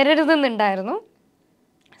ഇതിലങ്ങനെ വരരുതെന്നുണ്ടായിരുന്നു.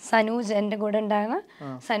 സനൂജ് എൻ്റെ കൂടെ ഉണ്ടായിരുന്ന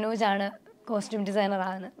സനൂജാണ് കോസ്റ്റ്യൂം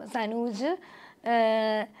ഡിസൈനറാണ്. സനൂജ്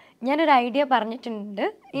ഞാനൊരു ഐഡിയ പറഞ്ഞിട്ടുണ്ട്,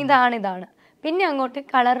 ഇതാണ്, പിന്നെ അങ്ങോട്ട്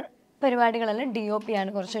കളർ പരിപാടികളെല്ലാം DOP ആണ്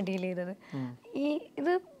കുറച്ച് ഡീൽ ചെയ്തത്.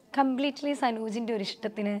 ഇത് കംപ്ലീറ്റ്ലി സനൂജിൻ്റെ ഒരു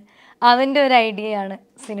ഇഷ്ടത്തിന് അവൻ്റെ ഒരു ഐഡിയയാണ്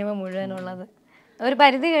സിനിമ മുഴുവനുള്ളത്. ഒരു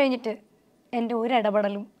പരിധി കഴിഞ്ഞിട്ട് എൻ്റെ ഒരു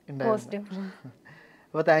ഇടപെടലും കോസ്റ്റ്യൂം.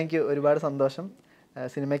 അപ്പോൾ താങ്ക് യു, ഒരുപാട് സന്തോഷം.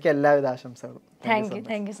 സിനിമയ്ക്ക് എല്ലാവിധ ആശംസകളും.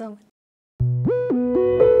 Thank you so much.